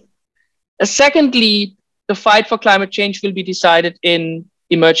commercial. Secondly, the fight for climate change will be decided in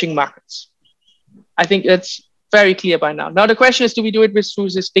emerging markets. I think that's very clear by now. Now, the question is, do we do it through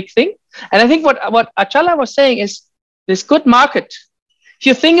this big thing? And I think what Achala was saying is this good market. If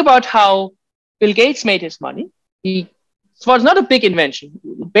you think about how Bill Gates made his money, it was not a big invention.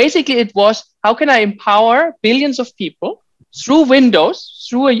 Basically, it was, how can I empower billions of people through Windows,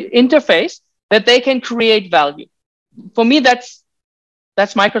 through an interface that they can create value? For me, that's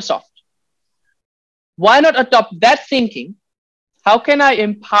Microsoft. Why not adopt that thinking? How can I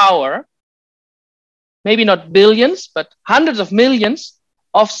empower maybe not billions, but hundreds of millions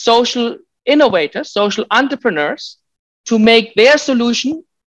of social innovators, social entrepreneurs, to make their solution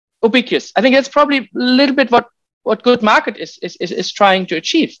ubiquitous? I think that's probably a little bit what Good Market is trying to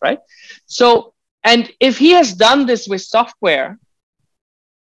achieve, right? So, and if he has done this with software,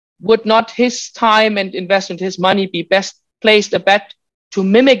 would not his time and investment, his money, be best placed a bet to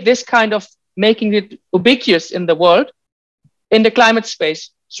mimic this kind of making it ubiquitous in the world, in the climate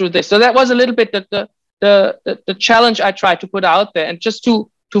space through this? So that was a little bit the challenge I tried to put out there. And just to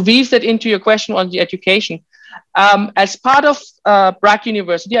weave that into your question on the education, as part of Brack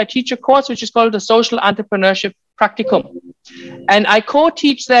University, I teach a course which is called the Social Entrepreneurship Practicum. And I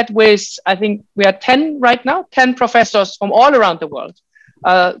co-teach that with, I think we are 10 right now, 10 professors from all around the world.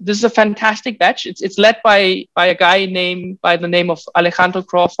 This is a fantastic batch. It's led by a guy by the name of Alejandro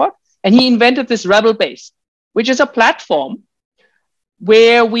Crawford. And he invented this Rebel Base, which is a platform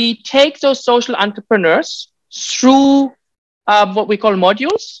where we take those social entrepreneurs through what we call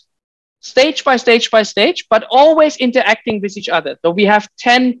modules, stage by stage by stage, but always interacting with each other. So we have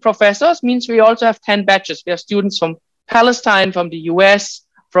 10 professors, means we also have 10 batches. We have students from Palestine, from the US,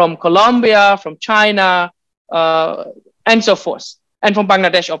 from Colombia, from China, and so forth. And from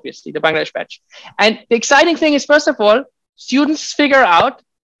Bangladesh, obviously, the Bangladesh batch. And the exciting thing is, first of all, students figure out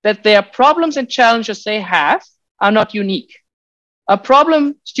that their problems and challenges they have are not unique. A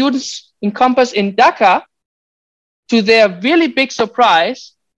problem students encompass in Dhaka, to their really big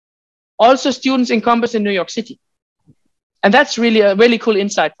surprise, also students encompass in New York City. And that's really a really cool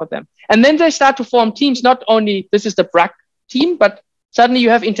insight for them. And then they start to form teams, not only this is the BRAC team, but suddenly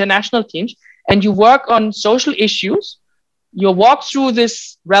you have international teams and you work on social issues. You walk through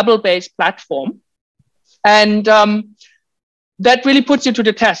this rebel-based platform, and that really puts you to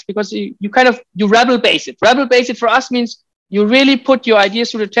the test, because you rebel-base it. Rebel-base it for us means you really put your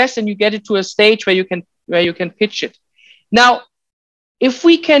ideas to the test and you get it to a stage where you can pitch it. Now, if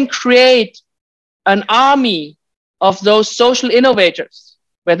we can create an army of those social innovators,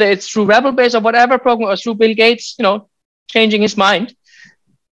 whether it's through rebel-based or whatever program, or through Bill Gates, changing his mind,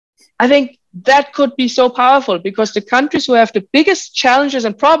 I think that could be so powerful, because the countries who have the biggest challenges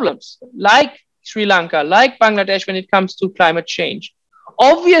and problems, like Sri Lanka, like Bangladesh, when it comes to climate change,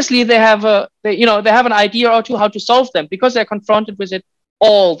 obviously they have an idea or two how to solve them, because they're confronted with it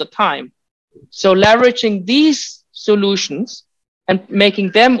all the time. So leveraging these solutions and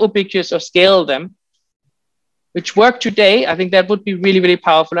making them ubiquitous or scale them, which work today, I think that would be really, really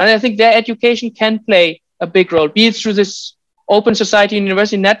powerful. And I think their education can play a big role, be it through this Open Society and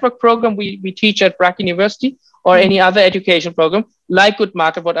University Network program we teach at BRAC University, or any other education program, like Good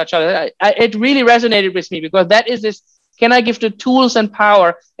Market, what Achala. It really resonated with me, because that is this, can I give the tools and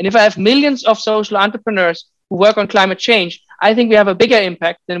power? And if I have millions of social entrepreneurs who work on climate change, I think we have a bigger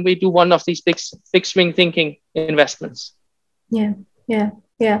impact than we do one of these big swing thinking investments. Yeah.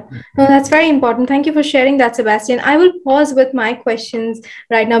 No, that's very important. Thank you for sharing that, Sebastian. I will pause with my questions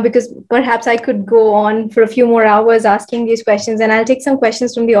right now, because perhaps I could go on for a few more hours asking these questions, and I'll take some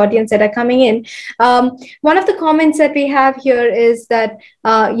questions from the audience that are coming in. One of the comments that we have here is that,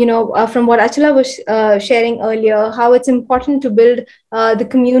 from what Achala was sharing earlier, how it's important to build the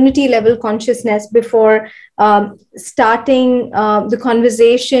community level consciousness before starting the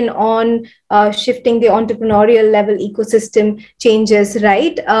conversation on shifting the entrepreneurial level ecosystem changes,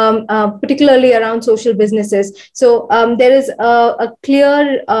 right? Particularly around social businesses. So there is a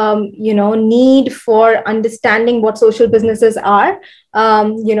clear, need for understanding what social businesses are.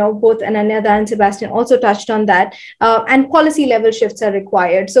 Both Ananya and Sebastian also touched on that, and policy level shifts are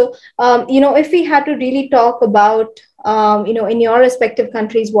required. So, if we had to really talk about, in your respective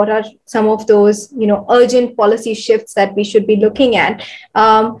countries, what are some of those, urgent policy shifts that we should be looking at?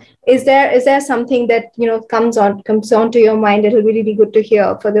 Is there something that, comes on to your mind? It'll be really good to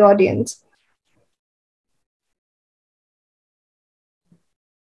hear for the audience.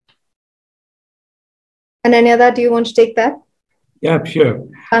 Ananya, do you want to take that? Yeah, sure.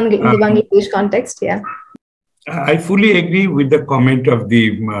 In the Bangladesh context, yeah. I fully agree with the comment of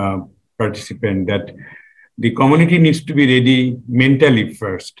the participant that the community needs to be ready mentally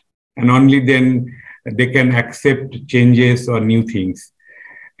first, and only then they can accept changes or new things.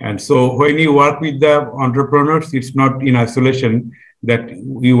 And so when you work with the entrepreneurs, it's not in isolation that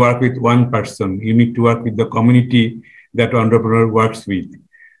you work with one person. You need to work with the community that entrepreneur works with.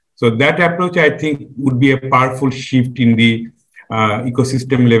 So that approach, I think, would be a powerful shift in the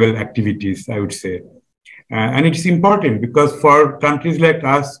ecosystem level activities, I would say. And it's important because for countries like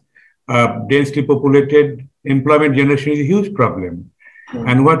us, densely populated, employment generation is a huge problem.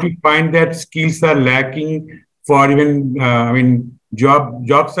 And what we find that skills are lacking for even,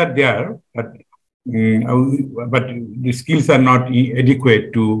 jobs are there, but the skills are not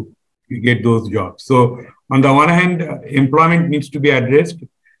adequate to get those jobs. So on the one hand, employment needs to be addressed.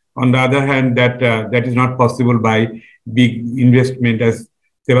 On the other hand, that is not possible by big investment, as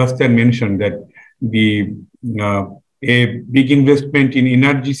Sebastian mentioned, that a big investment in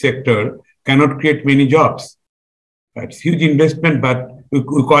energy sector cannot create many jobs. It's huge investment, but we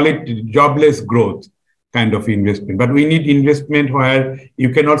call it jobless growth kind of investment. But we need investment where you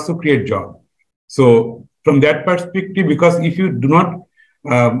can also create jobs. So from that perspective, because if you do not,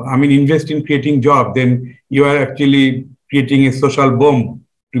 invest in creating job, then you are actually creating a social bomb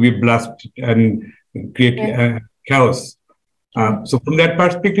to be blasted and create chaos. So from that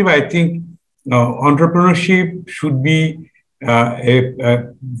perspective, I think entrepreneurship should be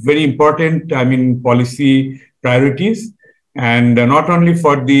a very important, policy priorities, and not only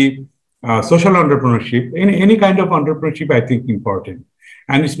for the social entrepreneurship, any kind of entrepreneurship, I think important.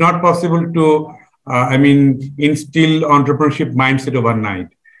 And it's not possible to, instill entrepreneurship mindset overnight.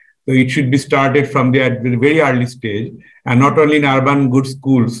 So it should be started from the very early stage, and not only in urban good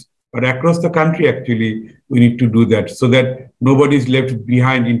schools, but across the country, actually, we need to do that so that nobody is left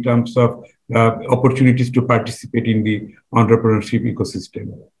behind in terms of opportunities to participate in the entrepreneurship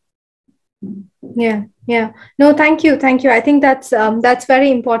ecosystem. Yeah. No, thank you. I think that's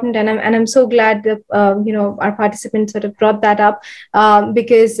very important, and I'm so glad that our participants sort of brought that up,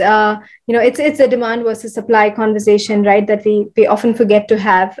 because it's a demand versus supply conversation, right? That we often forget to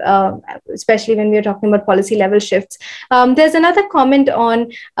have, especially when we're talking about policy level shifts. There's another comment on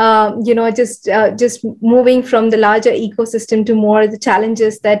just moving from the larger ecosystem to more the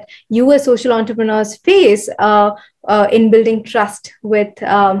challenges that you as social entrepreneurs face in building trust with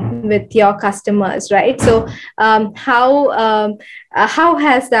your customers, right? So how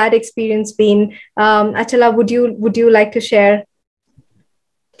has that experience been? Achala, would you like to share?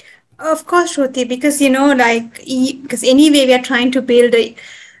 Of course, Shruti, because because anyway we are trying to build a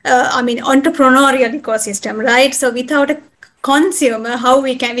entrepreneurial ecosystem, right? So without a consumer, how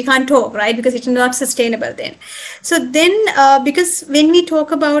we can't talk, right? Because it's not sustainable then. So then because when we talk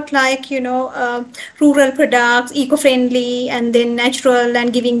about rural products, eco-friendly, and then natural,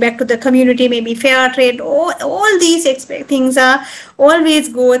 and giving back to the community, maybe fair trade, all these things are always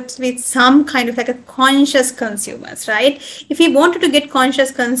go with some kind of like a conscious consumers, right? If we wanted to get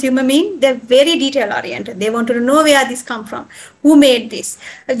conscious consumer, they're very detail oriented. They want to know where this come from, who made this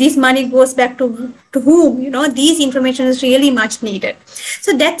money goes back to whom, these information is really much needed.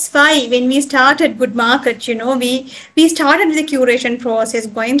 So that's why when we started Good Market, we started with the curation process,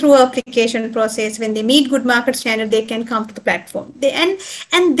 going through application process. When they meet Good Market standard, they can come to the platform.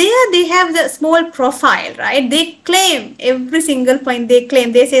 And there they have the small profile, right? They claim every single point they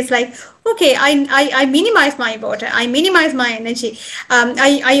claim. They say it's like, okay, I minimize my water, I minimize my energy,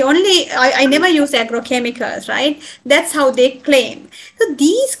 I never use agrochemicals, right? That's how they claim. So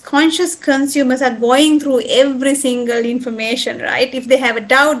these conscious consumers are going through every single information, right? If they have a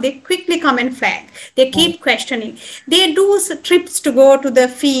doubt, they quickly come and flag. They keep questioning. They do trips to go to the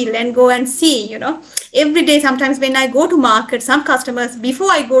field and go and see, every day. Sometimes when I go to market, some customers,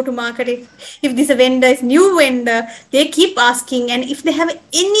 before I go to market, if this vendor is new vendor, they keep asking, and if they have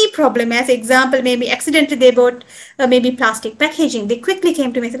any problem, as example, maybe accidentally they bought maybe plastic packaging, they quickly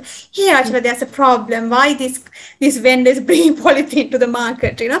came to me and said, here, actually, there's a problem. Why this vendor is bringing polythene to the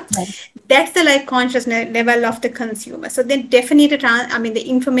market, Right. That's the conscious level of the consumer. So then definitely, the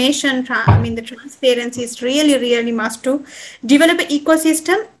information, the transparency is really, really must to develop an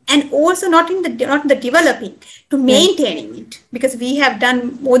ecosystem, and also not in the developing, to maintaining it, because we have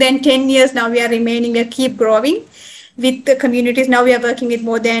done more than 10 years now. We are remaining, we keep growing with the communities. Now we are working with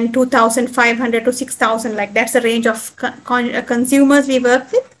more than 2,500 to 6,000. That's the range of consumers we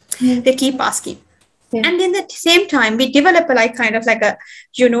work with. They keep asking. And then at the same time, we develop a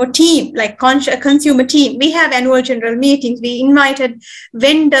team, consumer team. We have annual general meetings. We invited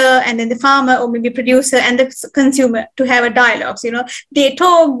vendor and then the farmer or maybe producer and the consumer to have a dialogues. They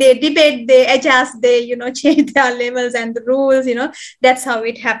talk, they debate, they adjust, they change their levels and the rules. That's how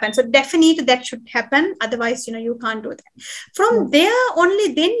it happens. So definitely that should happen. Otherwise, you can't do that. From there,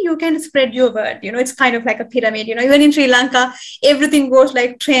 only then you can spread your word. It's kind of like a pyramid. Even in Sri Lanka, everything goes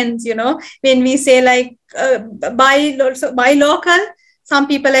like trends. When we say buy local, some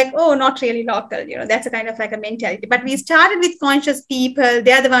people not really local, that's a kind of a mentality. But we started with conscious people.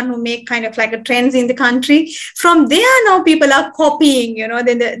 They're the one who make kind of a trends in the country. From there, now people are copying,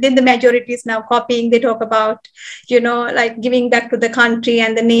 then the majority is now copying. They talk about, giving back to the country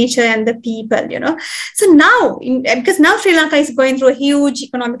and the nature and the people, So now, because now Sri Lanka is going through a huge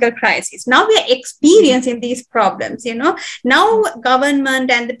economical crisis. Now we are experiencing these problems, Now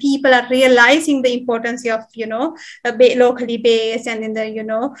government and the people are realizing the importance of, locally based, and in the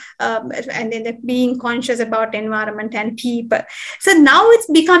and then being conscious about environment and people. So now it's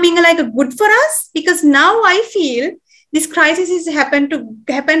becoming a good for us, because now I feel this crisis is happen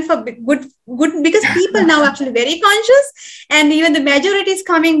for good, because people now actually very conscious, and even the majority is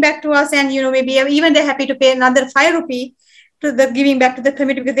coming back to us, and maybe even they're happy to pay another 5 rupee to the giving back to the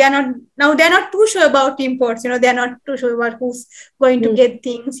community, because they're not too sure about imports, they're not too sure about who's going to get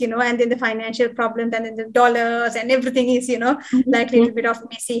things, and then the financial problems, and then the dollars and everything is, like a little bit of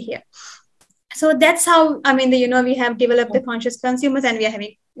messy here. So that's how, we have developed the conscious consumers, and we are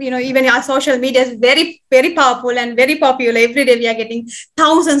having, even our social media is very, very powerful and very popular. Every day we are getting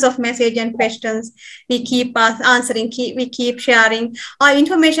thousands of messages and questions. We keep answering, we keep sharing our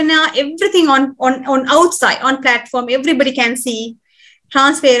information now, everything on outside, on platform. Everybody can see.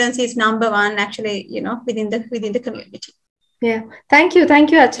 Transparency is number one, actually, within the community. Yeah. Thank you,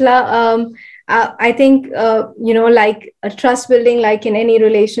 Achala. I think, like a trust building, like in any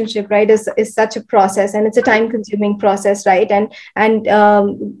relationship, right, is such a process, and it's a time consuming process, right? And I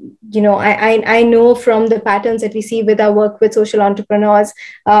know from the patterns that we see with our work with social entrepreneurs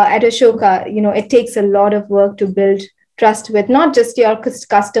at Ashoka, it takes a lot of work to build trust with not just your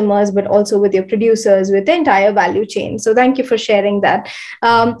customers, but also with your producers, with the entire value chain. So thank you for sharing that.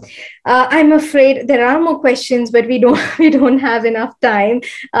 I'm afraid there are more questions, but we don't have enough time.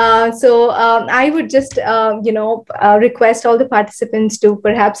 So I would just request all the participants to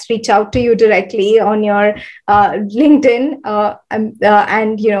perhaps reach out to you directly on your LinkedIn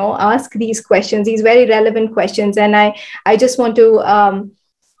and ask these questions, these very relevant questions. And I just want to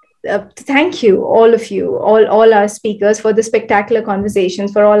thank you, all of you, all our speakers, for the spectacular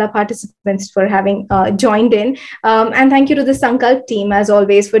conversations, for all our participants for having joined in. And thank you to the Sankalp team, as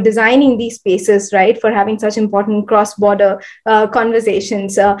always, for designing these spaces, right, for having such important cross-border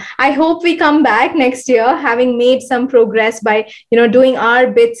conversations. I hope we come back next year, having made some progress by, doing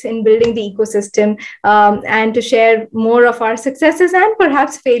our bits in building the ecosystem, and to share more of our successes and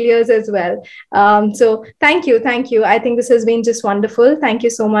perhaps failures as well. So thank you. I think this has been just wonderful. Thank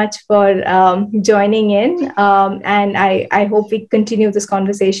you so much for joining in, and I hope we continue this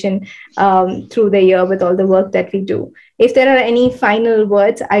conversation through the year with all the work that we do. If there are any final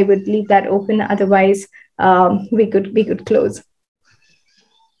words, I would leave that open. Otherwise, we could close.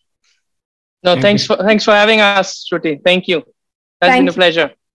 No, thanks for having us, Shruti. Thank you. That's been a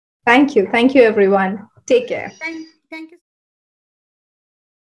pleasure. Thank you, everyone. Take care. Thank you.